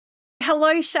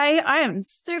Hello, Chae. I am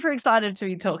super excited to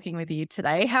be talking with you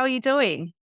today. How are you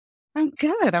doing? I'm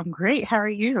good. I'm great. How are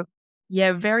you?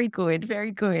 Yeah, very good.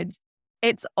 Very good.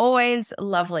 It's always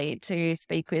lovely to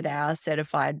speak with our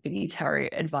certified Biddy tarot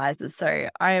advisors. So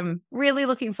I am really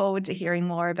looking forward to hearing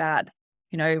more about,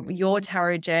 your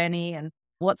tarot journey and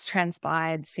what's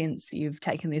transpired since you've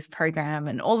taken this program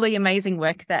and all the amazing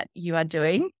work that you are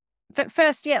doing. But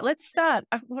first, yeah, let's start.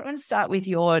 I want to start with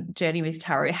your journey with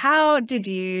tarot. How did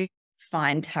you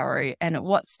find tarot and at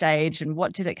what stage and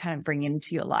what did it kind of bring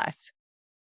into your life?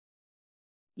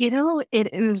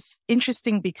 It is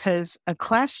interesting because a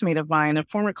classmate of mine, a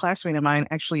former classmate of mine,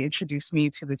 actually introduced me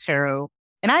to the tarot.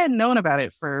 And I had known about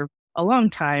it for a long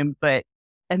time, but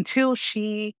until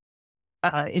she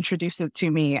introduced it to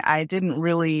me, I didn't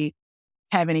really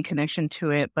have any connection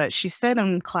to it. But she said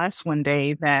in class one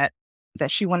day that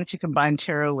she wanted to combine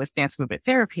tarot with dance movement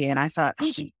therapy. And I thought,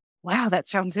 wow, that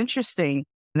sounds interesting.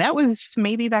 And that was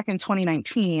maybe back in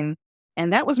 2019.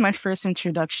 And that was my first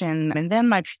introduction. And then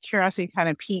my curiosity kind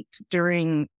of peaked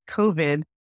during COVID,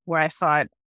 where I thought,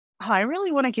 oh, I really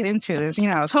want to get into this.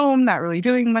 I was home, not really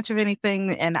doing much of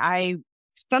anything. And I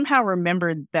somehow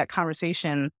remembered that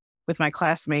conversation with my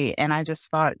classmate. And I just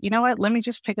thought, you know what, let me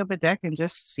just pick up a deck and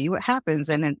just see what happens.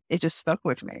 And it just stuck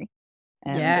with me.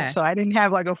 And Yeah. so I didn't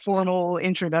have like a formal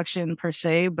introduction per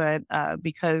se, but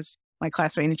because my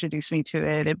classmate introduced me to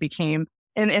it, it became,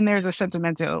 and there's a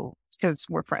sentimental because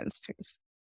we're friends too.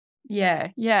 Yeah.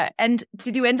 Yeah. And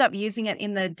did you end up using it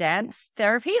in the dance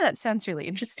therapy? That sounds really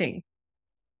interesting.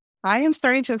 I am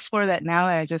starting to explore that now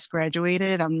that I just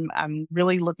graduated. I'm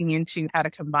really looking into how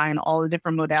to combine all the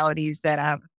different modalities that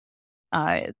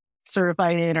I'm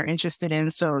certified in or interested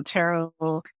in. So tarot,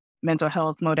 mental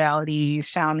health modalities,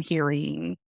 sound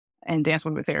healing, and dance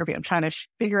movement therapy. I'm trying to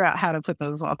figure out how to put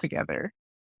those all together.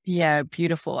 Yeah,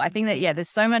 beautiful. I think that, yeah, there's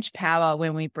so much power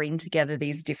when we bring together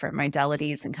these different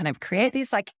modalities and kind of create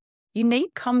these like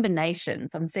unique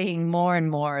combinations. I'm seeing more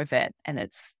and more of it. And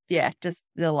it's, yeah, just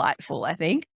delightful, I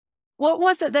think. What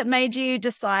was it that made you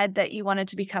decide that you wanted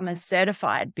to become a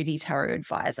certified Biddy Tarot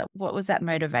advisor? What was that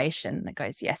motivation that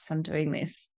goes, yes, I'm doing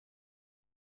this?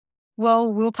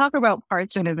 Well, we'll talk about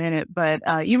parts in a minute, but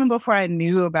even before I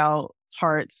knew about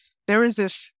parts, there's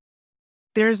this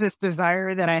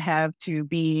desire that I have to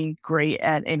be great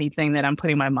at anything that I'm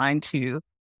putting my mind to.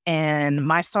 And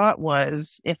my thought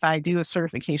was, if I do a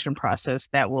certification process,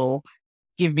 that will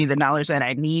give me the knowledge that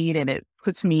I need, and it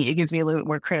gives me a little bit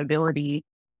more credibility.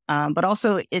 But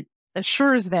also it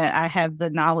assures that I have the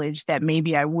knowledge that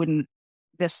maybe I wouldn't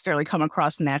necessarily come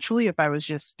across naturally if I was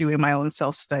just doing my own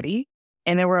self-study.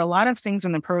 And there were a lot of things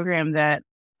in the program that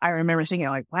I remember thinking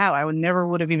like, wow, I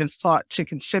would have even thought to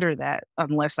consider that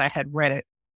unless I had read it.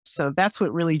 So that's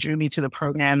what really drew me to the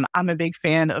program. I'm a big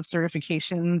fan of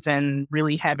certifications and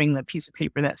really having the piece of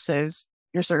paper that says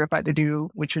you're certified to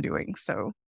do what you're doing.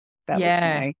 So that was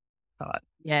Yeah. my thought.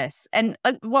 Yes. And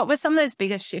what were some of those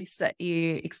biggest shifts that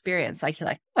you experienced? Like you're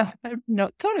like, oh, I've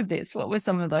not thought of this. What were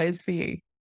some of those for you?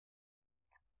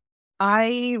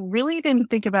 I really didn't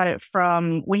think about it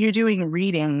from when you're doing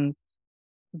reading,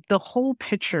 the whole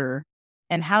picture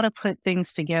and how to put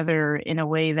things together in a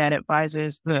way that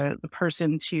advises the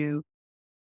person to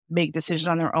make decisions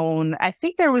on their own. I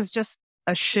think there was just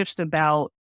a shift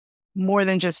about more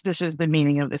than just this is the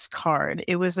meaning of this card.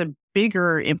 It was a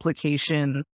bigger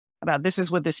implication about this is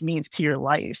what this means to your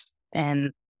life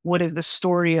and what is the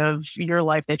story of your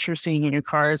life that you're seeing in your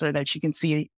cards or that you can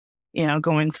see,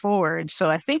 going forward. So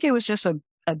I think it was just a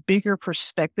bigger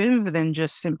perspective than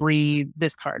just simply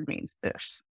this card means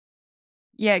this.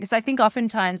 Yeah, because I think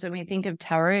oftentimes when we think of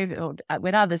tarot, or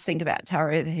when others think about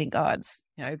tarot, they think, oh, it's,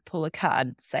 pull a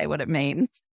card, say what it means,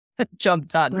 job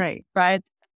done, Right. right?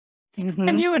 And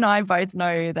Hmm. you and I both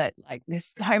know that like there's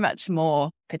so much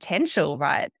more potential,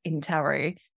 right, in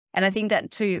tarot. And I think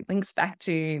that too links back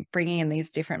to bringing in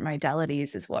these different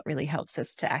modalities is what really helps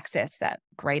us to access that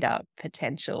greater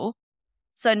potential.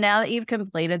 So now that you've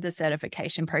completed the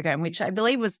certification program, which I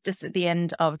believe was just at the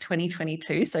end of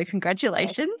 2022, so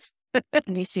congratulations.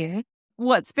 This year.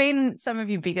 What's been some of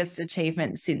your biggest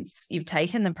achievements since you've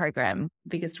taken the program,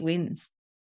 biggest wins?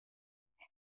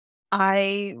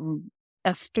 I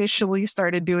officially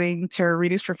started doing tarot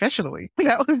readings professionally.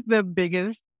 That was the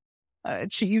biggest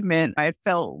achievement. I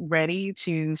felt ready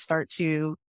to start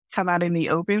to come out in the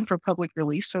open for public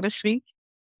release, so to speak.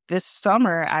 This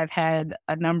summer, I've had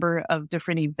a number of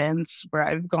different events where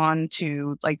I've gone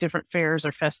to like different fairs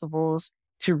or festivals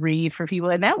to read for people.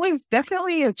 And that was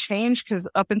definitely a change because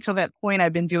up until that point,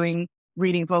 I've been doing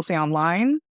readings mostly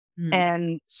online. Mm.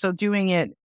 And so doing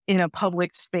it in a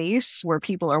public space where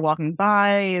people are walking by,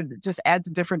 it just adds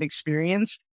a different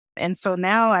experience. And so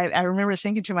now I remember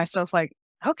thinking to myself, like,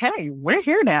 okay, we're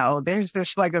here now. There's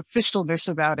this like officialness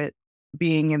about it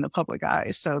being in the public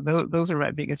eye. So those are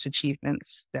my biggest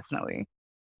achievements, definitely.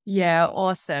 Yeah,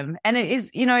 awesome. And it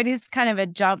is, it is kind of a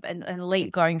jump and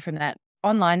leap going from that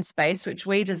online space, which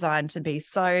we designed to be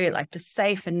so like just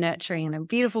safe and nurturing and a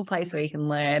beautiful place where you can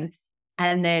learn.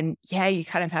 And then, yeah, you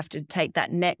kind of have to take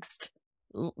that next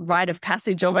rite of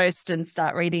passage almost and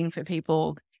start reading for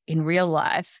people in real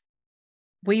life.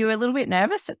 Were you a little bit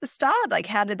nervous at the start? Like,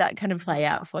 how did that kind of play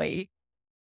out for you?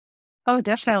 Oh,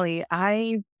 definitely.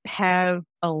 I have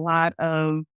a lot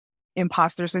of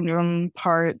imposter syndrome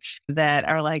parts that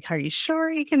are like, are you sure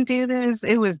you can do this?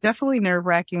 It was definitely nerve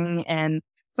wracking. And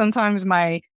sometimes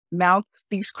my mouth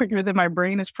speaks quicker than my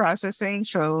brain is processing.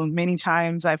 So many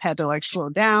times I've had to like slow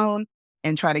down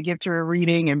and try to get through a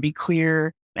reading and be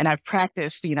clear. And I've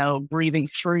practiced, breathing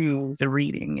through the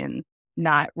reading and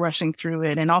not rushing through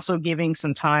it, and also giving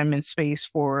some time and space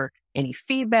for any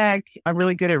feedback. I'm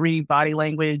really good at reading body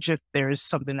language if there's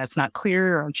something that's not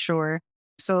clear or unsure.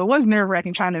 So it was nerve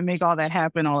wracking trying to make all that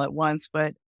happen all at once.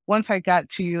 But once I got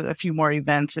to a few more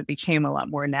events, it became a lot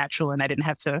more natural and I didn't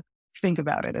have to think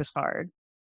about it as hard.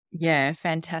 Yeah,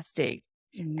 fantastic.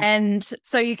 Mm. And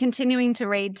so you're continuing to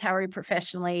read tarot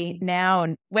professionally now.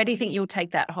 And where do you think you'll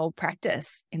take that whole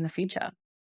practice in the future?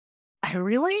 I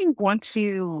really want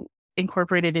to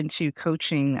incorporate it into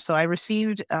coaching. So I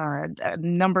received a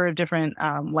number of different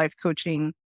life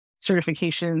coaching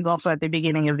certifications also at the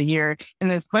beginning of the year.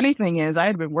 And the funny thing is, I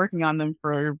had been working on them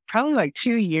for probably like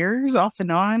 2 years off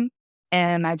and on.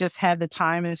 And I just had the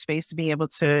time and space to be able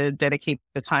to dedicate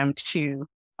the time to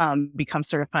become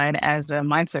certified as a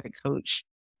mindset coach.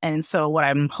 And so what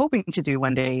I'm hoping to do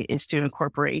one day is to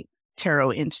incorporate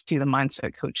tarot into the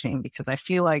mindset coaching, because I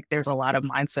feel like there's a lot of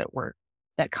mindset work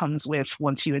that comes with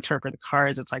once you interpret the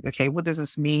cards. It's like, okay, what does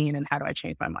this mean? And how do I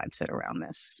change my mindset around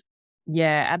this?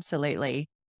 Yeah, absolutely.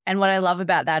 And what I love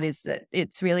about that is that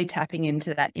it's really tapping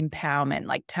into that empowerment,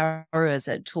 like tarot as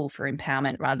a tool for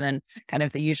empowerment rather than kind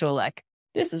of the usual, like,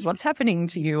 this is what's happening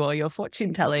to you or your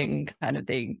fortune telling kind of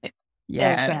thing.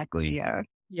 Yeah. Exactly. Yeah.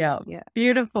 Yeah. Yeah.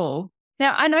 Beautiful.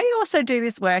 Now, I know you also do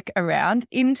this work around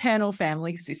internal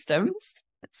family systems.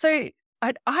 So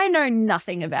I know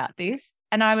nothing about this,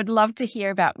 and I would love to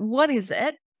hear about what is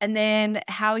it, and then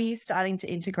how are you starting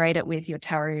to integrate it with your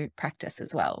tarot practice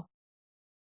as well?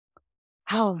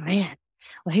 Oh man.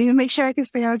 Let me make sure I can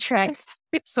stay on track.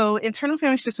 So internal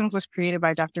family systems was created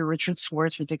by Dr. Richard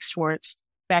Schwartz or Dick Schwartz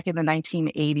back in the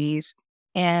 1980s.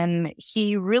 And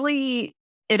he really,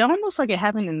 it almost like it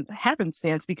happened in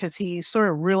happenstance, because he sort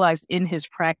of realized in his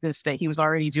practice that he was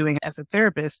already doing as a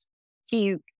therapist.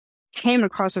 He came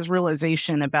across this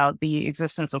realization about the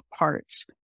existence of parts,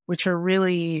 which are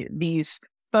really these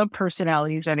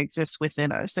sub-personalities that exist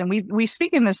within us. And we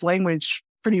speak in this language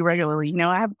pretty regularly.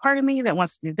 I have a part of me that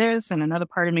wants to do this and another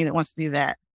part of me that wants to do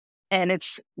that. And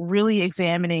it's really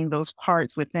examining those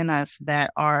parts within us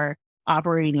that are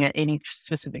operating at any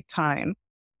specific time.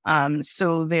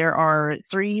 So there are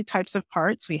three types of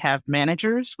parts. We have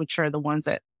managers, which are the ones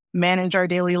that manage our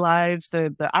daily lives,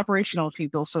 the operational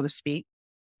people, so to speak.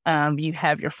 You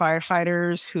have your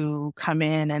firefighters who come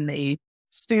in and they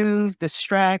soothe,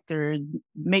 distract, or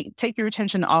take your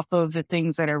attention off of the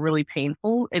things that are really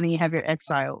painful. And then you have your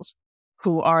exiles,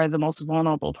 who are the most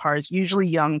vulnerable parts, usually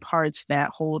young parts that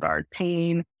hold our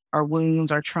pain, our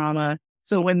wounds, our trauma.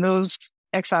 So when those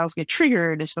exiles get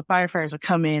triggered, it's the firefighters that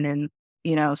come in and,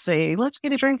 say, let's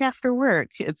get a drink after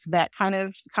work. It's that kind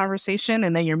of conversation.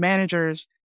 And then your managers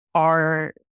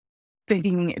are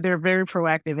thinking, they're very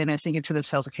proactive and they're thinking to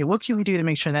themselves, okay, what can we do to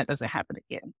make sure that doesn't happen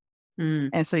again?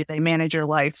 And so they manage your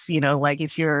life, like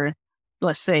if you're,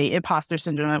 let's say, imposter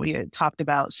syndrome that we had talked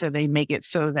about. So they make it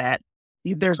so that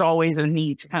there's always a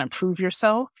need to kind of prove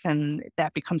yourself, and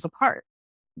that becomes a part,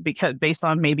 because based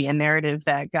on maybe a narrative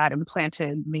that got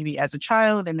implanted maybe as a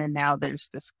child. And then now there's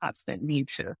this constant need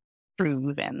to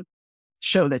prove and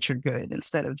show that you're good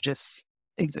instead of just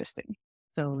existing.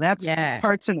 So that's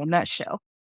parts in a nutshell.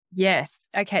 Yes.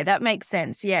 Okay. That makes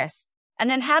sense. Yes. And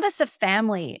then how does the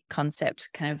family concept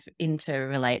kind of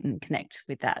interrelate and connect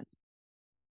with that?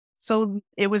 So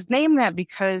it was named that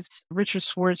because Richard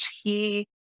Schwartz, he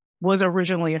was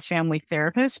originally a family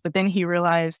therapist, but then he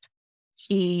realized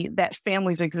that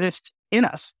families exist in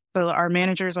us. So our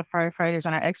managers, our firefighters,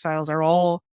 and our exiles are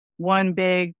all one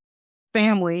big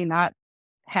family, not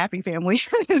happy family,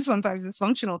 sometimes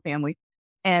dysfunctional family.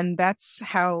 And that's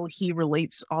how he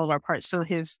relates all of our parts. So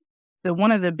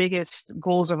one of the biggest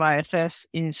goals of IFS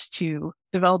is to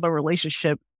develop a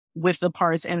relationship with the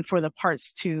parts and for the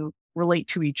parts to relate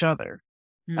to each other.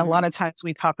 A lot of times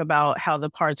we talk about how the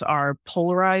parts are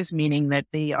polarized, meaning that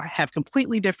have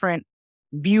completely different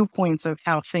viewpoints of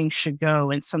how things should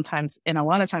go. And a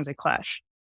lot of times they clash.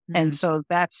 And so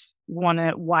that's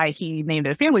why he named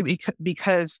it family,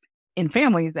 because in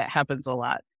families that happens a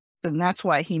lot. And that's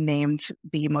why he named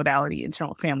the modality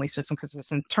internal family system, because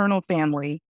it's internal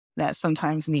family that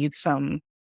sometimes needs some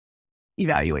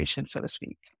evaluation, so to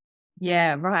speak.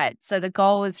 Yeah, right. So the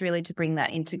goal is really to bring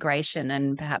that integration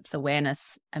and perhaps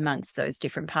awareness amongst those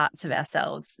different parts of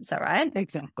ourselves. Is that right?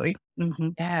 Exactly. Mm-hmm.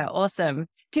 Yeah, awesome.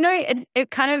 Do you know,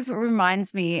 it kind of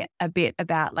reminds me a bit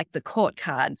about like the court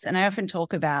cards. And I often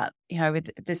talk about, with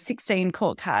the 16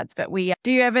 court cards, but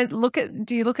do you look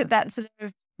at that sort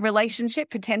of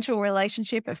potential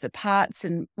relationship of the parts,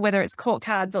 and whether it's court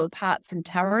cards or the parts in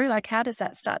tarot, like how does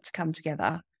that start to come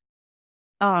together?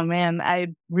 Oh man, I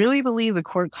really believe the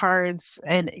court cards,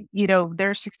 and there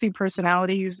are 16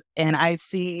 personalities, and I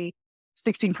see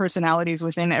 16 personalities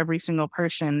within every single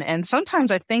person. And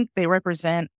sometimes I think they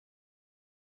represent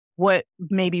what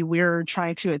maybe we're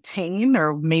trying to attain,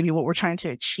 or maybe what we're trying to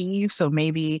achieve. So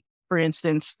maybe, for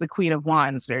instance, the Queen of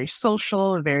Wands, very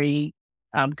social, very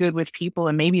good with people.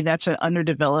 And maybe that's an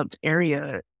underdeveloped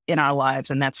area in our lives.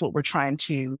 And that's what we're trying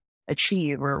to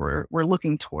achieve, or we're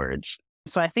looking towards.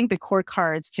 So I think the court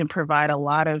cards can provide a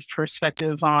lot of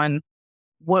perspective on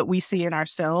what we see in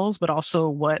ourselves, but also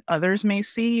what others may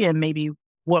see, and maybe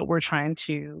what we're trying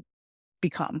to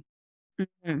become.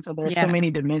 Mm-hmm. So there's so many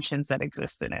dimensions that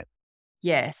exist in it.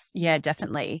 Yes. Yeah,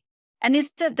 definitely. And is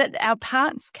that our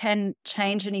parts can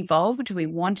change and evolve? Do we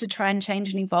want to try and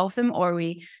change and evolve them, or are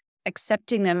we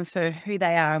accepting them for who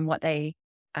they are and what they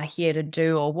are here to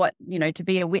do, or what, to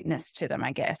be a witness to them,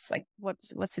 I guess? Like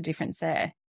what's the difference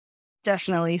there?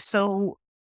 Definitely. So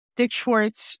Dick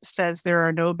Schwartz says there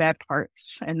are no bad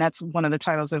parts. And that's one of the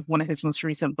titles of one of his most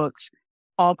recent books.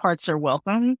 All parts are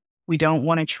welcome. We don't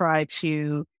want to try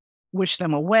to wish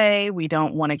them away. We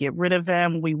don't want to get rid of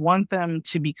them. We want them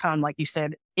to become, like you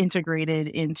said, integrated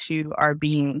into our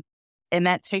being. And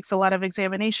that takes a lot of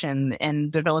examination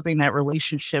and developing that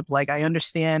relationship. Like, I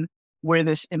understand where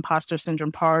this imposter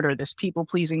syndrome part, or this people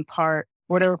pleasing part,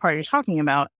 whatever part you're talking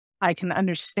about, I can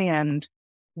understand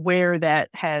where that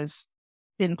has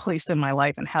been placed in my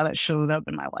life and how that showed up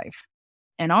in my life.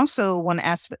 And also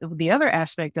the other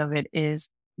aspect of it is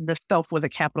the self with a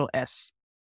capital S,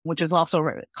 which is also,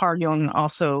 Carl Jung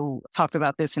also talked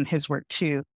about this in his work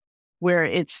too, where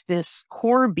it's this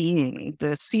core being,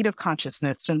 the seat of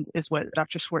consciousness, and is what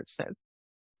Dr. Schwartz said.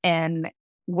 And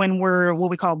when we're what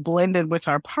we call blended with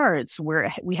our parts,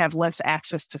 we have less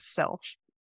access to self.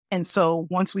 And so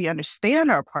once we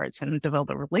understand our parts and develop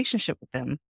a relationship with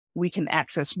them, we can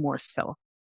access more self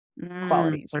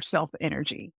qualities, or self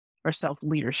energy, or self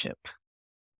leadership.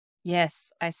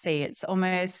 Yes, I see. It's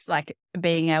almost like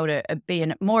being able to be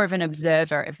more of an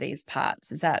observer of these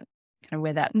parts. Is that kind of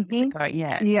where that is going?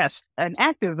 Yeah. Yes. An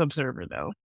active observer,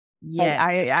 though. Yes.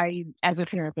 I, as a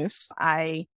therapist,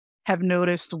 I have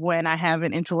noticed when I have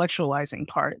an intellectualizing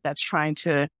part that's trying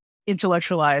to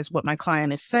intellectualize what my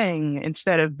client is saying,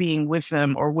 instead of being with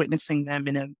them or witnessing them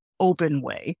in an open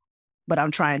way, but I'm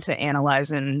trying to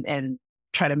analyze and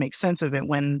try to make sense of it,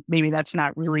 when maybe that's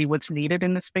not really what's needed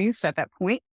in the space at that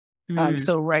point.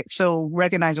 So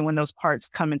recognizing when those parts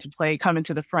come into play, come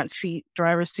into the front seat,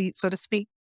 driver's seat, so to speak,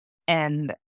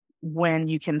 and when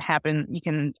you can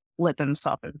let them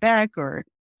soften back, or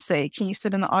say, can you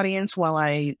sit in the audience while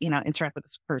I, interact with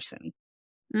this person?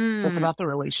 So it's about the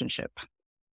relationship.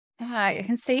 I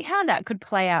can see how that could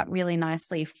play out really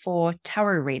nicely for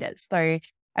tarot readers. So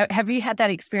have you had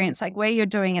that experience, like where you're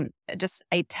doing just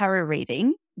a tarot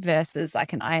reading versus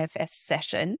like an IFS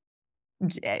session?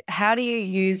 How do you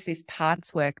use this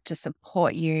parts work to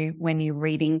support you when you're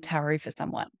reading tarot for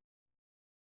someone?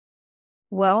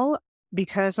 Well,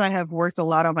 because I have worked a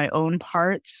lot on my own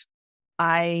parts,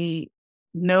 I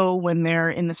know when they're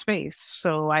in the space.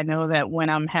 So I know that when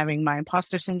I'm having my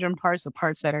imposter syndrome parts, the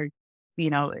parts that are,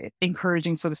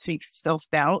 encouraging, so to speak,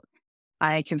 self-doubt,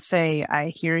 I can say, I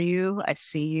hear you, I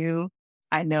see you,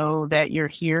 I know that you're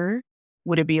here.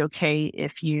 Would it be okay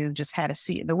if you just had a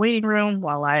seat in the waiting room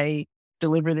while I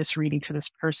deliver this reading to this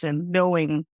person,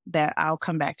 knowing that I'll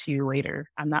come back to you later?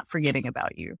 I'm not forgetting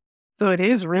about you. So it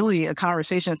is really a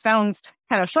conversation. It sounds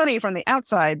kind of funny from the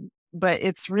outside, but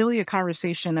it's really a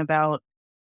conversation about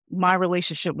my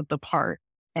relationship with the part,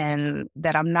 and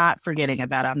that I'm not forgetting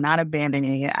about it. I'm not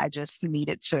abandoning it. I just need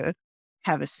it to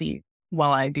have a seat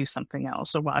while I do something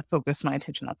else, or while I focus my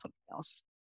attention on something else.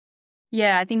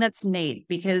 Yeah, I think that's neat,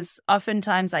 because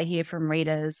oftentimes I hear from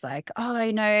readers like, oh,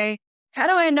 how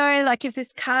do I know like if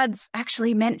this card's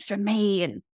actually meant for me?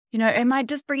 And am I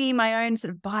just bringing my own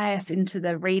sort of bias into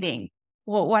the reading?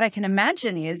 Well, what I can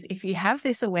imagine is if you have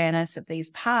this awareness of these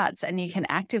parts and you can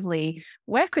actively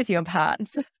work with your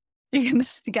parts, you can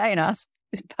again ask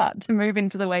the part to move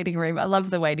into the waiting room. I love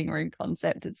the waiting room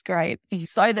concept. It's great.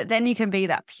 So that then you can be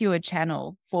that pure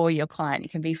channel for your client. You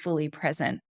can be fully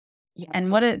present. Yes.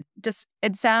 And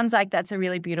it sounds like that's a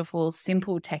really beautiful,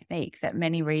 simple technique that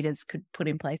many readers could put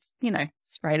in place,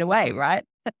 straight away, right?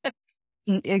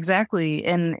 Exactly.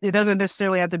 And it doesn't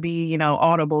necessarily have to be,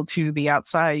 audible to the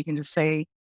outside. You can just say,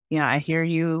 I hear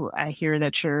you. I hear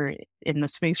that you're in the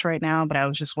space right now, but I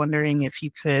was just wondering if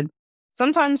you could.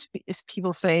 Sometimes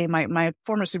people say, my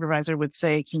former supervisor would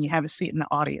say, can you have a seat in the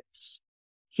audience?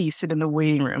 Can you sit in the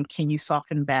waiting room? Can you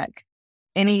soften back?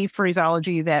 Any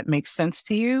phraseology that makes sense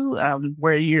to you,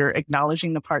 where you're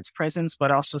acknowledging the part's presence, but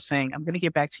also saying, I'm going to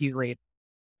get back to you later.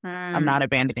 I'm not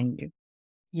abandoning you.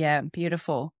 Yeah,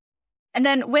 beautiful. And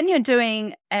then when you're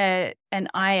doing an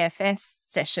IFS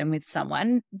session with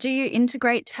someone, do you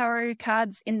integrate tarot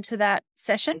cards into that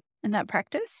session, in that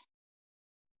practice?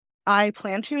 I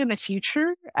plan to in the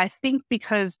future. I think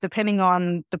because depending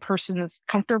on the person's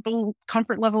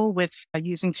comfort level with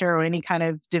using tarot, any kind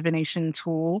of divination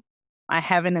tool, I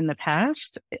haven't in the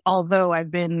past, although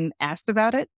I've been asked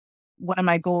about it. One of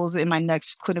my goals in my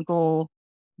next clinical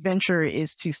venture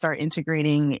is to start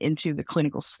integrating into the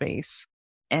clinical space.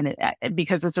 And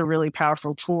because it's a really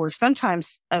powerful tool,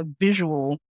 sometimes a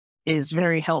visual is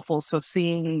very helpful. So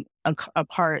seeing a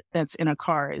part that's in a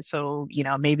card. So,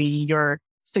 maybe your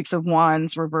Six of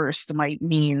Wands reversed might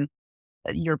mean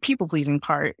your people-pleasing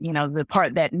part, the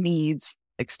part that needs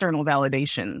external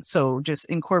validation. So just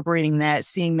incorporating that,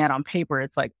 seeing that on paper,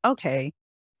 it's like, okay,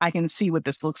 I can see what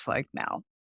this looks like now.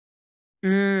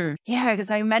 Yeah, because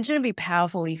I imagine it'd be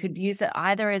powerful. You could use it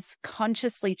either as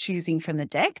consciously choosing from the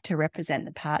deck to represent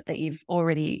the part that you've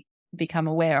already become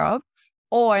aware of,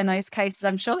 or in those cases,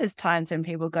 I'm sure there's times when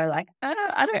people go like,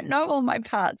 I don't know all my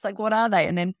parts. Like, what are they?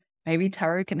 And then maybe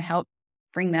tarot can help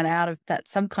bring that out of that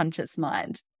subconscious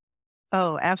mind.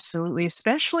 Oh, absolutely.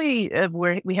 Especially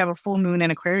where we have a full moon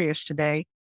in Aquarius today.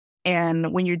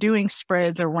 And when you're doing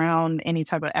spreads around any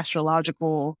type of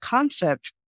astrological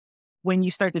concept, when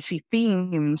you start to see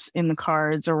themes in the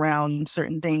cards around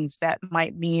certain things, that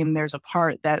might mean there's a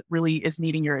part that really is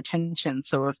needing your attention.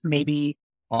 So if maybe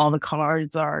all the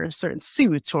cards are certain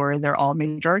suits, or they're all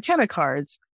major arcana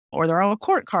cards, or they're all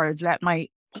court cards, that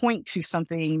might point to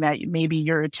something that maybe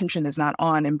your attention is not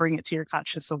on and bring it to your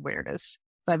conscious awareness.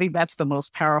 So I think that's the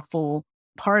most powerful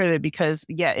part of it, because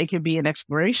it could be an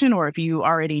exploration, or if you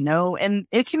already know, and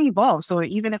it can evolve. So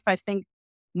even if I think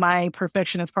my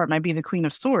perfectionist part might be the Queen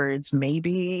of Swords,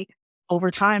 maybe over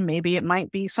time, maybe it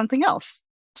might be something else.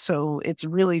 So it's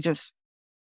really just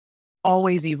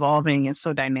always evolving and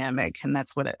so dynamic. And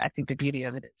that's what I think the beauty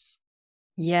of it is.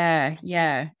 Yeah,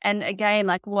 yeah. And again,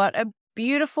 like what a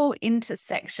beautiful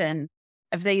intersection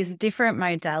of these different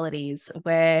modalities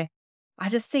where I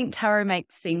just think tarot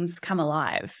makes things come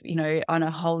alive, on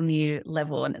a whole new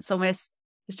level. And it's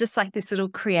just like this little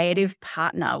creative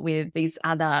partner with these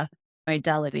other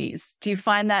modalities. Do you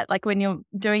find that like when you're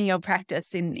doing your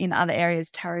practice in other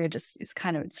areas, tarot just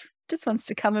wants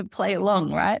to come and play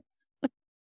along, right?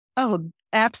 Oh,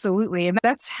 absolutely. And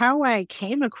that's how I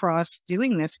came across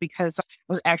doing this, because I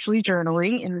was actually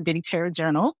journaling in the Biddy Tarot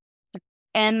journal.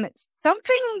 And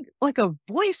something like a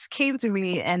voice came to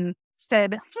me and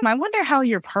said, I wonder how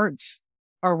your parts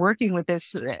are working with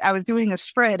this. I was doing a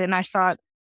spread and I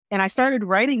started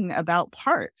writing about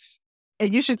parts.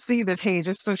 And you should see the page.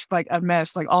 It's just like a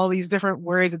mess, like all these different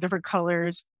words and different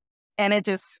colors. And it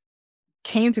just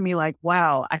came to me like,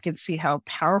 wow, I can see how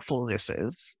powerful this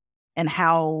is and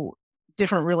how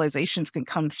different realizations can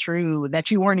come through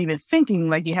that you weren't even thinking.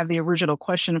 Like you have the original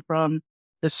question from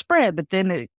the spread, but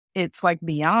then it's like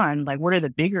beyond, like, what are the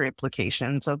bigger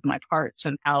implications of my parts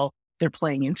and how they're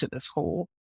playing into this whole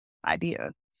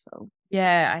idea. So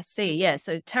yeah, I see. Yeah.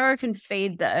 So tarot can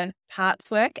feed the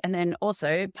parts work, and then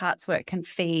also parts work can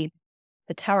feed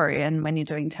the tarot. And when you're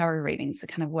doing tarot readings, it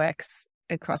kind of works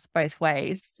across both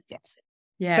ways. yes.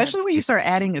 Yeah. Especially when you start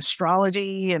adding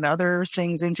astrology and other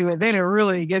things into it, then it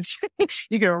really gets,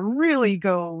 you can really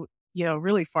go,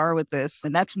 really far with this.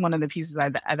 And that's one of the pieces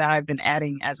that I've been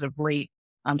adding as of late.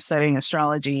 I'm studying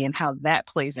astrology and how that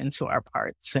plays into our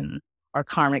parts and our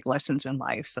karmic lessons in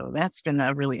life. So that's been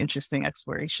a really interesting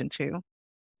exploration too.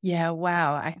 Yeah,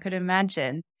 wow, I could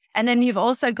imagine. And then you've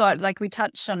also got, like we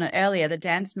touched on it earlier, the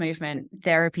dance movement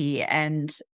therapy.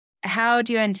 And how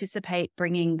do you anticipate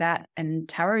bringing that and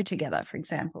tarot together, for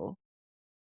example?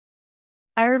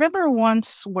 I remember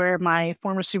once where my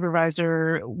former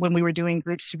supervisor, when we were doing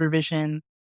group supervision,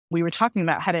 we were talking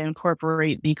about how to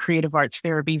incorporate the creative arts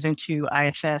therapies into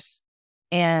IFS.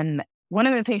 And one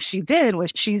of the things she did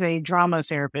was she's a drama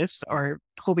therapist or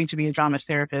hoping to be a drama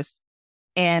therapist.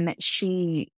 And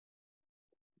she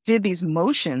did these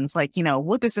motions like,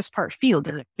 what does this part feel?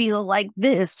 Does it feel like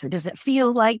this or does it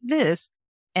feel like this?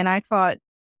 And I thought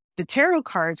the tarot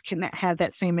cards can have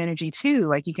that same energy too.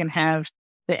 Like you can have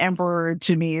the Emperor,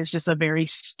 to me, is just a very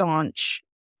staunch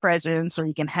presence, or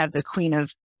you can have the Queen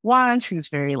of Wands, who's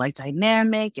very like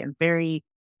dynamic and very,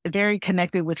 very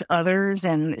connected with others.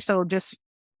 And so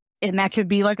and that could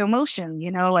be like emotion,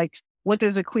 like what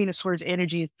does a Queen of Swords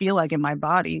energy feel like in my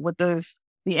body? What does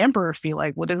the Emperor feel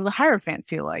like? What does the Hierophant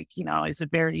feel like? Is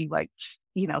it very like,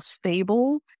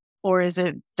 stable, or is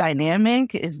it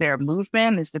dynamic? Is there a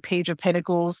movement? Is the Page of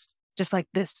Pentacles just like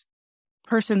this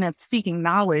person that's seeking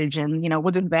knowledge? And,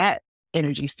 what does that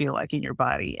energy feel like in your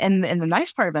body? And the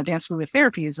nice part about dance movement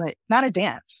therapy is like not a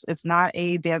dance. It's not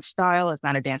a dance style. It's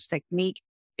not a dance technique.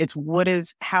 It's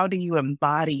how do you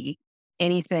embody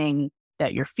anything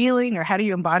that you're feeling, or how do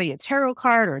you embody a tarot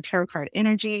card or a tarot card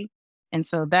energy? And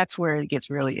so that's where it gets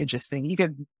really interesting.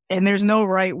 And there's no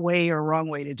right way or wrong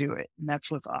way to do it. And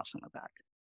that's what's awesome about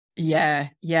it. Yeah.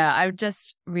 Yeah. I've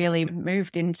just really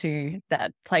moved into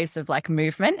that place of like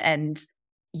movement and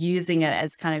using it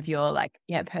as kind of your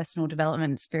personal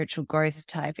development, spiritual growth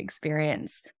type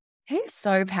experience. It's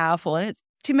so powerful. And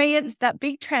to me, it's that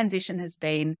big transition has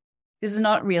been, this is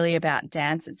not really about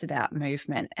dance. It's about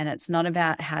movement. And it's not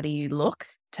about how do you look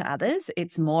to others.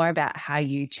 It's more about how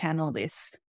you channel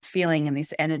this feeling and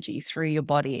this energy through your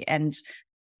body, and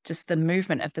just the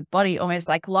movement of the body almost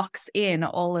like locks in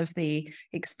all of the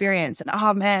experience. And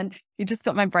oh man, you just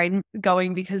got my brain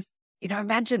going, because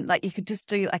imagine like you could just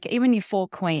do like even your 4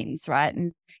 queens, right?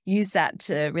 And use that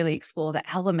to really explore the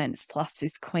elements plus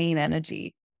this queen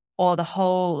energy, or the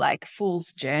whole like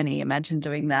fool's journey. Imagine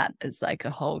doing that as like a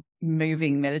whole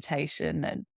moving meditation.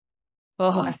 And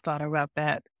I thought about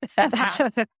that.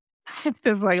 It's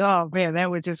like, oh man,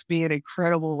 that would just be an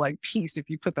incredible like piece if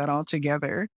you put that all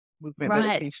together. Movement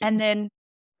meditation. And then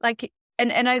like,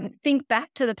 and I think back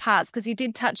to the parts, because you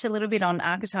did touch a little bit on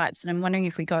archetypes, and I'm wondering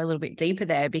if we go a little bit deeper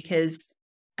there, because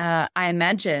I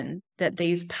imagine that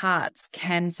these parts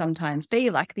can sometimes be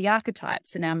like the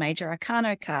archetypes in our major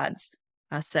arcana cards,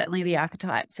 certainly the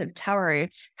archetypes of tarot.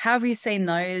 How have you seen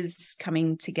those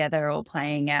coming together or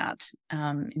playing out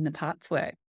in the parts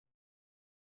work?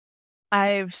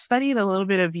 I've studied a little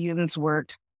bit of Jung's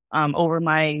work over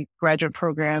my graduate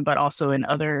program, but also in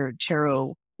other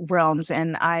tarot realms.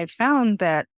 And I found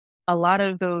that a lot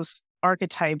of those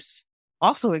archetypes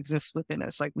also exist within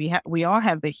us. Like we all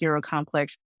have the hero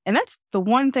complex. And that's the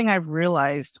one thing I've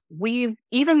realized.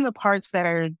 Even the parts that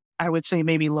are, I would say,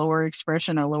 maybe lower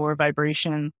expression or lower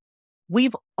vibration,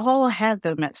 we've all had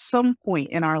them at some point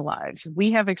in our lives.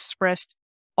 We have expressed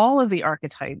all of the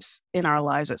archetypes in our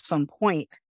lives at some point.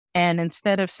 And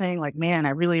instead of saying like, man, I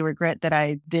really regret that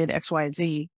I did X, Y,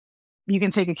 Z, you can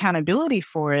take accountability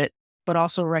for it, but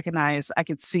also recognize I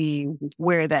could see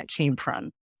where that came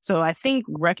from. So I think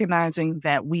recognizing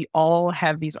that we all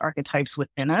have these archetypes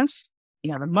within us,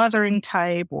 the mothering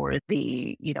type or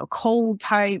the, cold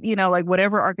type, like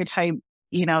whatever archetype,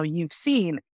 you've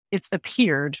seen, it's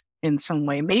appeared in some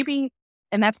way. Maybe,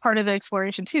 and that's part of the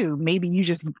exploration too. Maybe you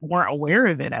just weren't aware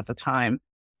of it at the time,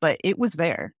 but it was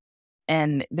there.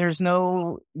 And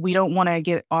we don't want to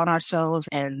get on ourselves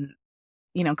and,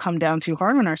 come down too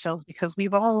hard on ourselves, because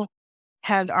we've all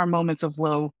had our moments of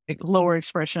lower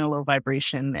expression or low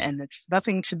vibration. And it's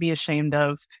nothing to be ashamed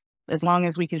of, as long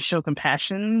as we can show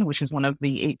compassion, which is one of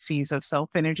the 8 C's of self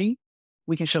energy.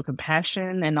 We can show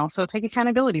compassion and also take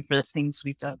accountability for the things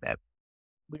we've done that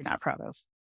we're not proud of.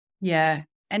 Yeah.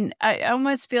 And I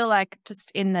almost feel like just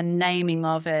in the naming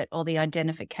of it or the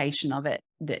identification of it,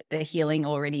 the healing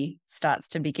already starts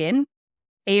to begin.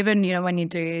 Even, when you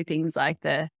do things like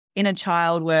the inner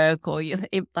child work, or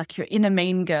like your inner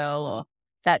mean girl, or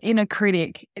that inner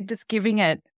critic, just giving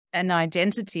it an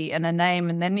identity and a name.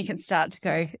 And then you can start to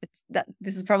go,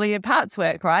 this is probably your parts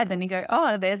work, right? Then you go,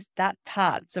 oh, there's that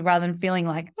part. So rather than feeling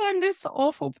like, oh, I'm this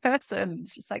awful person,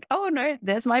 it's just like, oh no,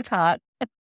 there's my part.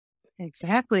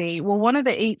 Exactly. Well, one of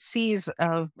the 8 C's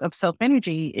of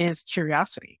self-energy is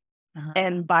curiosity. Uh-huh.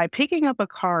 And by picking up a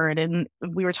card, and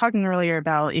we were talking earlier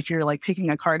about if you're like picking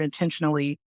a card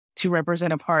intentionally to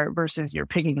represent a part versus you're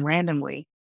picking randomly,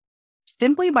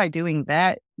 simply by doing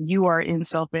that, you are in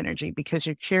self-energy, because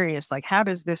you're curious, like, how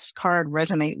does this card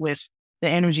resonate with the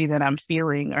energy that I'm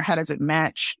feeling? Or how does it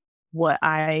match what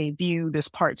I view this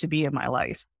part to be in my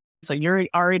life? So you're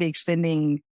already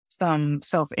extending some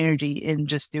self-energy in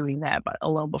just doing that, but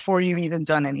alone before you've even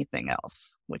done anything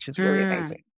else, which is really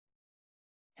amazing.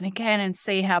 And again, and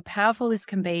see how powerful this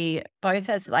can be, both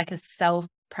as like a self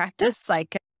practice,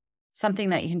 like something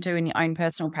that you can do in your own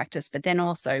personal practice, but then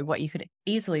also what you could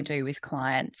easily do with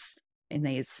clients in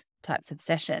these types of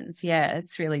sessions. Yeah,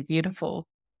 it's really beautiful.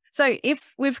 So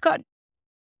if we've got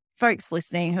folks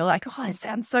listening who are like, oh, it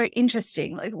sounds so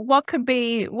interesting, like what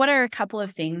are a couple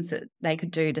of things that they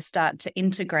could do to start to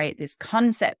integrate this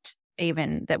concept,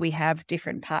 even that we have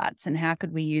different parts, and how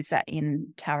could we use that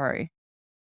in tarot?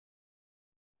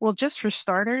 Well, just for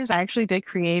starters, I actually did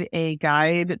create a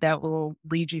guide that will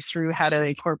lead you through how to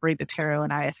incorporate the tarot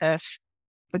and IFS.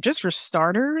 But just for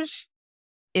starters,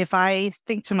 if I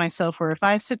think to myself, or if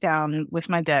I sit down with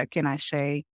my deck and I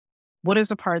say, what is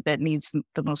the part that needs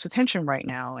the most attention right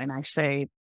now? And I say,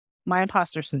 my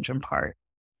imposter syndrome part.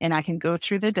 And I can go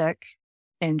through the deck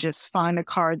and just find a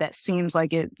card that seems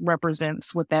like it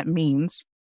represents what that means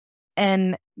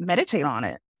and meditate on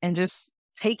it and just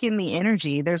take in the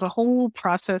energy. There's a whole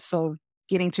process of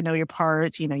getting to know your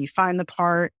parts. You know, you find the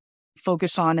part,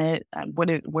 focus on it.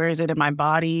 Where is it in my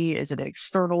body? Is it an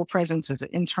external presence? Is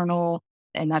it internal?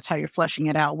 And that's how you're fleshing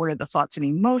it out. Where are the thoughts and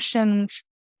emotions?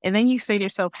 And then you say to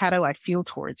yourself, how do I feel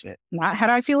towards it? Not how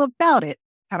do I feel about it?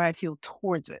 How do I feel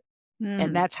towards it?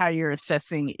 And that's how you're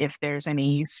assessing if there's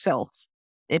any self.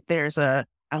 If there's I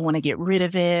want to get rid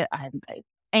of it, I'm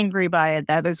angry by it,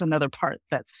 that is another part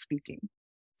that's speaking.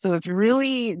 So it's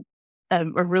really a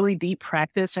really deep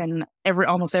practice, and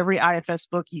almost every IFS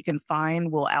book you can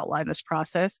find will outline this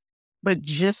process. But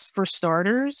just for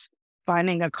starters,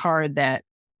 finding a card that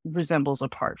resembles a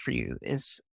part for you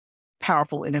is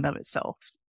powerful in and of itself.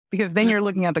 Because then you're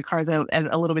looking at the cards a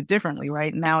little bit differently,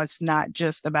 right? Now it's not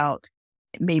just about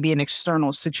maybe an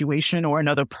external situation or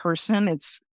another person.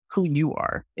 It's who you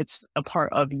are. It's a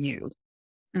part of you.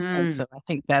 And so I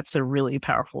think that's a really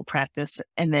powerful practice.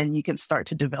 And then you can start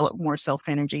to develop more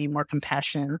self-energy, more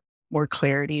compassion, more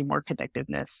clarity, more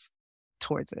connectiveness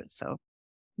towards it. So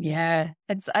yeah,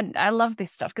 I love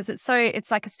this stuff because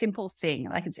it's like a simple thing.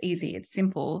 Like it's easy, it's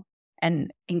simple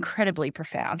and incredibly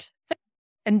profound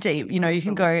and deep. You know, you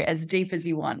can go as deep as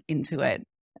you want into it.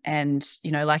 And,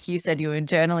 you know, like you said, you were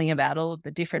journaling about all of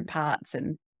the different parts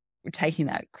and we're taking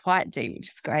that quite deep, which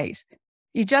is great.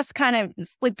 You just kind of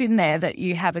slip in there that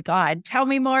you have a guide. Tell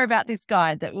me more about this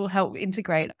guide that will help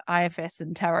integrate IFS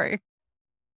and tarot.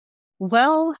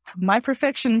 well, my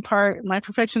perfectionist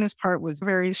part was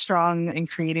very strong in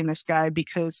creating this guide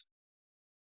because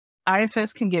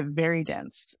IFS can get very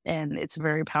dense and it's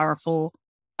very powerful.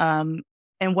 And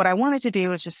what I wanted to do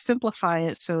was just simplify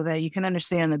it so that you can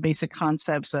understand the basic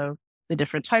concepts of the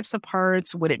different types of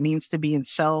parts, what it means to be in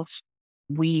self.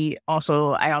 I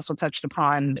also touched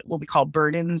upon what we call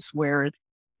burdens, where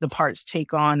the parts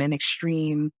take on an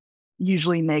extreme,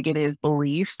 usually negative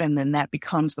belief, and then that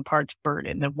becomes the part's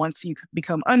burden. And once you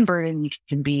become unburdened, you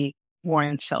can be more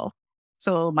in self.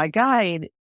 So my guide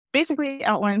basically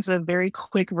outlines a very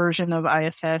quick version of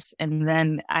IFS. And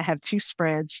then I have two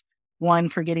spreads, one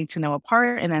for getting to know a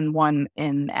part and then one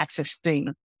in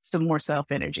accessing some more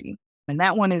self energy. And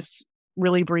that one is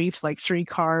really brief, it's like 3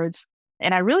 cards.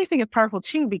 And I really think it's powerful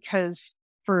too, because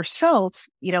for self,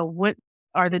 you know, what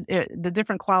are the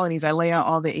different qualities? I lay out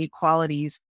all the 8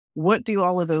 qualities. What do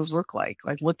all of those look like?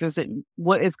 Like, what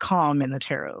is calm in the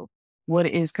tarot? What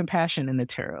is compassion in the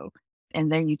tarot? And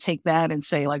then you take that and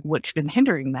say, like, what's been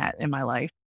hindering that in my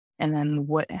life? And then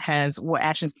what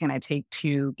actions can I take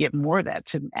to get more of that,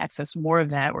 to access more of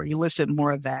that, or elicit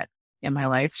more of that in my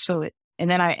life?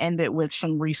 And then I end it with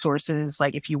some resources.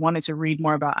 Like if you wanted to read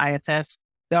more about IFS,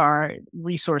 there are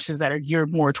resources that are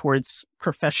geared more towards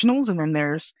professionals, and then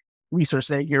there's resources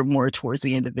that are geared more towards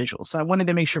the individual. So I wanted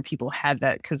to make sure people had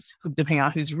that because depending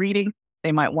on who's reading,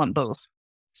 they might want both.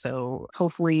 So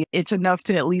hopefully it's enough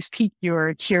to at least pique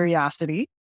your curiosity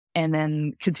and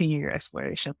then continue your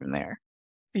exploration from there.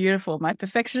 Beautiful. My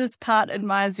perfectionist part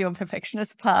admires your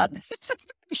perfectionist part.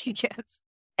 Yes.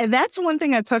 And that's one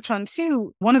thing I touch on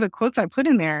too. One of the quotes I put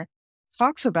in there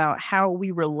talks about how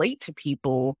we relate to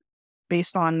people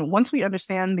based on once we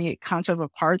understand the concept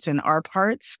of parts and our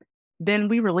parts, then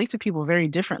we relate to people very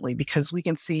differently because we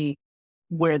can see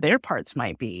where their parts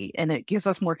might be. And it gives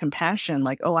us more compassion.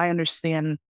 Like, oh, I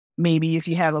understand maybe if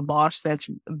you have a boss that's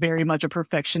very much a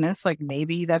perfectionist, like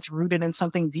maybe that's rooted in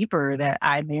something deeper that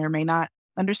I may or may not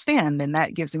understand. And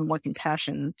that gives them more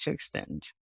compassion to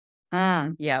extend.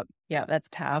 Yeah, that's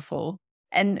powerful.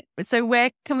 And so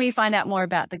where can we find out more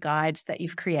about the guides that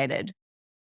you've created?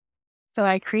 So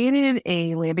I created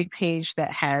a landing page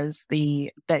that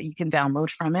that you can download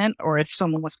from it, or if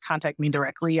someone wants to contact me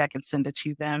directly, I can send it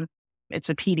to them. It's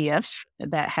a PDF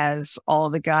that has all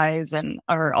the guides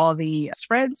or all the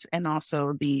spreads and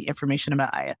also the information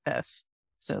about IFS.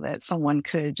 so that someone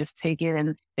could just take it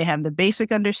and they have the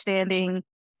basic understanding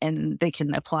and they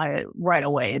can apply it right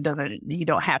away. You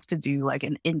don't have to do like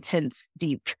an intense,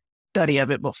 deep study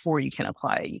of it before you can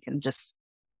apply it. You can just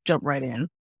jump right in.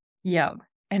 Yeah.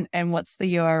 And what's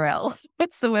the URL?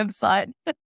 What's the website?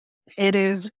 It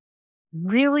is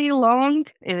really long.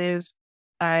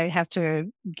 I have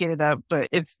to get it up, but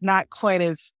it's not quite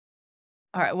as.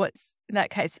 All right. What's in that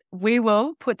case? We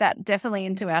will put that definitely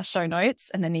into our show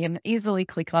notes and then you can easily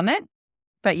click on it.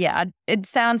 But yeah, it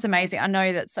sounds amazing. I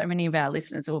know that so many of our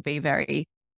listeners will be very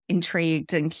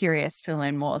intrigued and curious to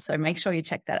learn more. So make sure you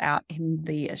check that out in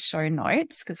the show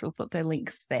notes because we'll put the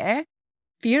links there.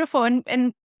 Beautiful.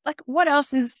 And like, what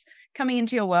else is coming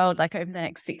into your world like over the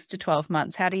next 6 to 12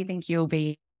 months? How do you think you'll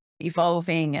be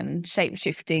evolving and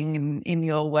shape-shifting in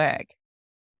your work?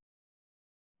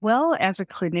 Well, as a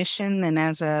clinician and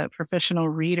as a professional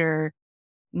reader,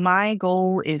 my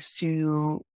goal is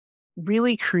to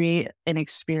really create an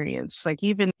experience, like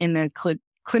even in the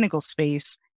clinical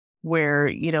space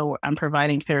where, I'm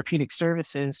providing therapeutic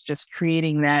services, just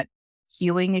creating that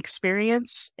healing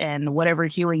experience and whatever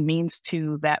healing means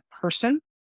to that person.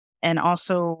 And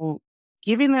also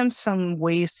giving them some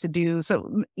ways to do.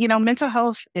 So, mental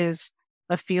health is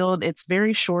a field, it's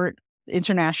very short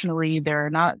internationally. There are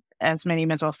not as many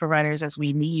mental health providers as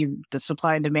we need. The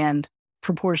supply and demand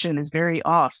proportion is very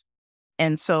off.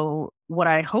 And so what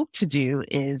I hope to do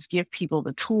is give people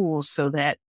the tools so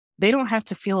that they don't have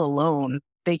to feel alone.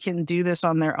 They can do this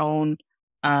on their own.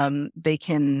 They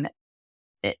can,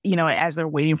 as they're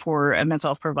waiting for a mental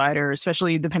health provider,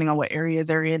 especially depending on what area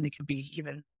they're in, it could be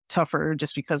even tougher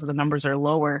just because the numbers are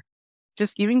lower.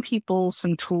 Just giving people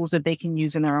some tools that they can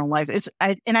use in their own life.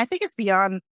 I think it's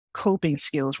beyond coping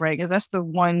skills, right? Because that's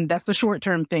the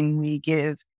short-term thing we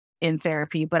give in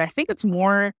therapy. But I think it's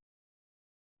more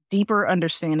deeper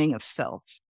understanding of self.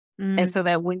 And so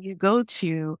that when you go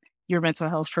to your mental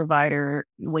health provider,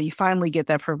 when you finally get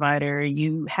that provider,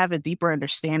 you have a deeper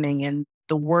understanding and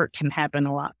the work can happen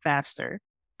a lot faster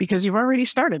because you've already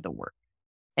started the work.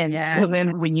 And so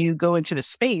then when you go into the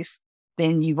space,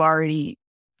 then the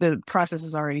process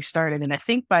has already started. And I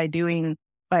think by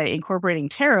incorporating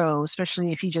tarot,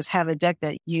 especially if you just have a deck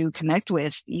that you connect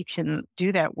with, you can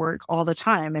do that work all the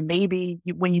time. And maybe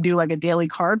when you do like a daily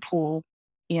card pull,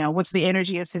 what's the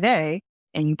energy of today?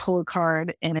 And you pull a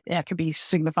card and that could be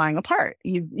signifying a part.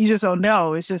 You just don't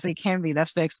know. It's just, it can be.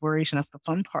 That's the exploration. That's the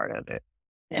fun part of it.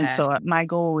 Yeah. And so my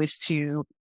goal is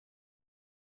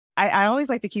I always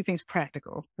like to keep things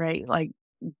practical, right? Like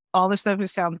all this stuff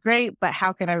sounds great, but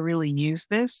how can I really use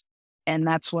this? And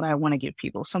that's what I want to give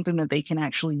people, something that they can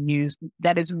actually use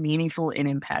that is meaningful and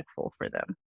impactful for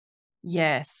them.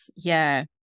 Yes. Yeah.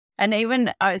 And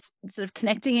even I was sort of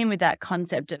connecting in with that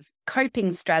concept of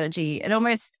coping strategy. It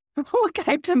almost what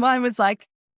came to mind was like,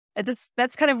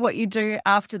 that's kind of what you do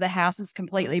after the house is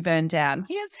completely burned down.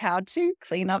 Here's how to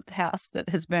clean up the house that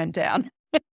has burned down.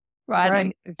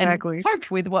 Right. Exactly. And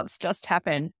cope with what's just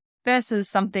happened versus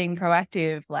something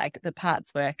proactive like the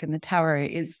parts work and the tarot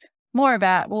is more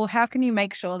about, well, how can you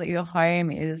make sure that your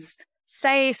home is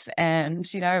safe and,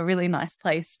 a really nice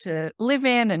place to live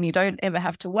in and you don't ever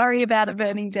have to worry about it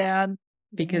burning down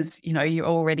because, you're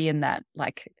already in that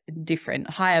like different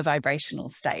higher vibrational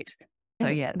state. So,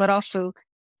 yeah. But also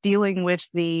dealing with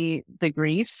the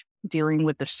grief, dealing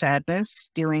with the sadness,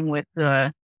 dealing with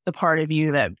the part of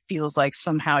you that feels like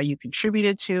somehow you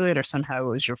contributed to it or somehow it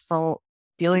was your fault,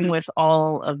 dealing with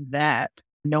all of that,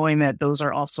 knowing that those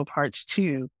are also parts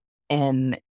too,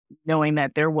 and knowing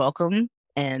that they're welcome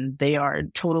and they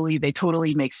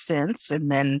totally make sense. And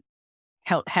then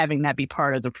having that be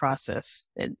part of the process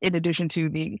in addition to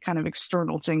the kind of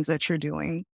external things that you're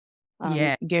doing,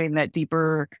 getting that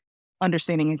deeper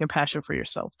understanding and compassion for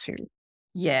yourself too.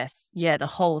 Yes. Yeah. The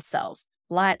whole self,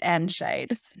 light and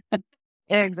shade.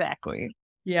 Exactly.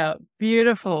 Yeah.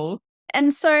 Beautiful.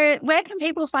 And so where can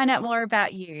people find out more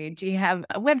about you? Do you have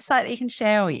a website that you can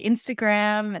share or your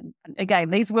Instagram? And again,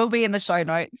 these will be in the show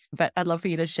notes, but I'd love for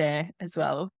you to share as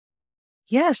well.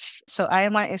 Yes. So I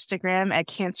am on Instagram at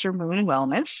Cancer Moon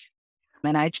Wellness.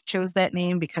 And I chose that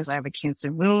name because I have a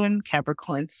Cancer Moon,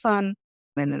 Capricorn Sun.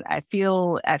 And I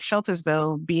felt as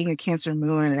though being a Cancer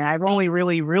Moon, and I've only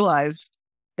really realized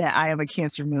that I am a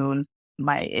Cancer Moon,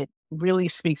 it really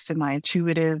speaks to my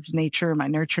intuitive nature, my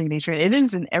nurturing nature. It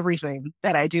is in everything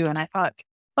that I do. And I thought,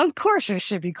 of course it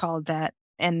should be called that.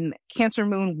 And Cancer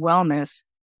Moon Wellness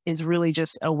is really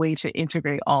just a way to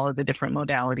integrate all of the different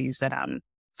modalities that I'm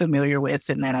familiar with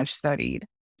and that I've studied.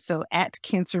 So at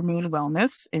Cancer Moon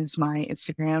Wellness is my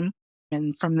Instagram.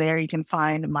 And from there, you can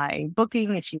find my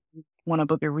booking if you want to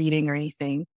book a reading or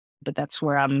anything. But that's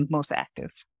where I'm most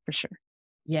active for sure.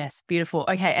 Yes, beautiful.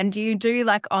 Okay. And do you do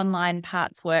like online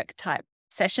parts work type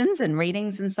sessions and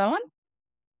readings and so on?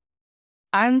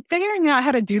 I'm figuring out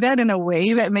how to do that in a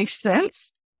way that makes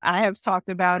sense. I have talked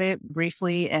about it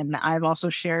briefly, and I've also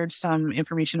shared some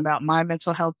information about my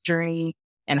mental health journey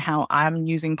and how I'm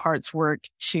using parts work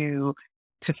to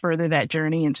further that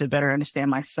journey and to better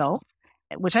understand myself,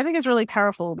 which I think is really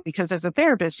powerful because as a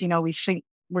therapist, we think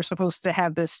we're supposed to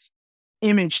have this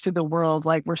image to the world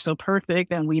like we're so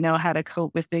perfect and we know how to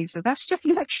cope with things. And that's just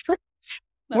not true.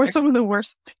 We're No. some of the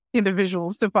worst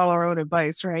individuals to follow our own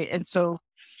advice, right? And so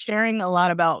sharing a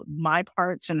lot about my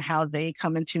parts and how they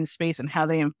come into space and how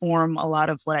they inform a lot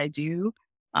of what I do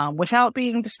without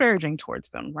being disparaging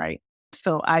towards them, right?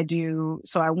 So I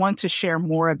want to share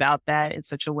more about that in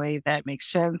such a way that makes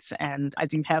sense. And I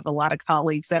do have a lot of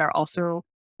colleagues that are also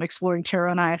exploring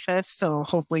tarot and IFS. So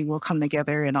hopefully we'll come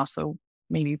together and also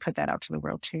maybe put that out to the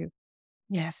world too.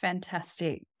 Yeah,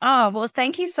 fantastic. Oh, well,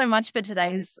 thank you so much for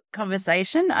today's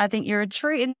conversation. I think you're a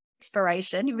true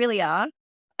inspiration. You really are.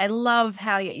 I love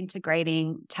how you're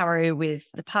integrating tarot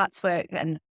with the parts work.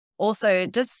 And also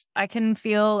just, I can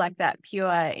feel like that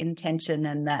pure intention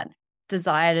and that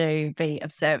desire to be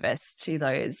of service to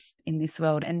those in this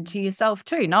world and to yourself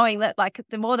too, knowing that like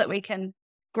the more that we can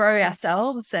grow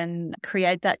ourselves and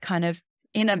create that kind of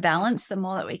inner balance, the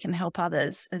more that we can help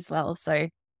others as well. So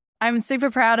I'm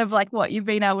super proud of like what you've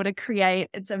been able to create.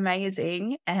 It's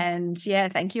amazing. And yeah,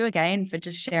 thank you again for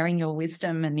just sharing your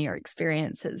wisdom and your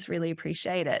experiences. Really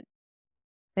appreciate it.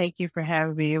 Thank you for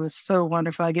having me. It was so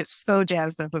wonderful. I get so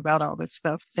jazzed up about all this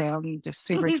stuff. So I'm just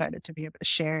super excited to be able to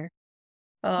share.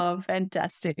 Oh,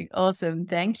 fantastic. Awesome.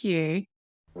 Thank you.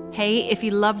 Hey, if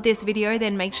you loved this video,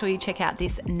 then make sure you check out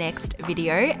this next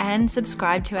video and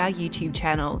subscribe to our YouTube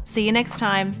channel. See you next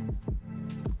time.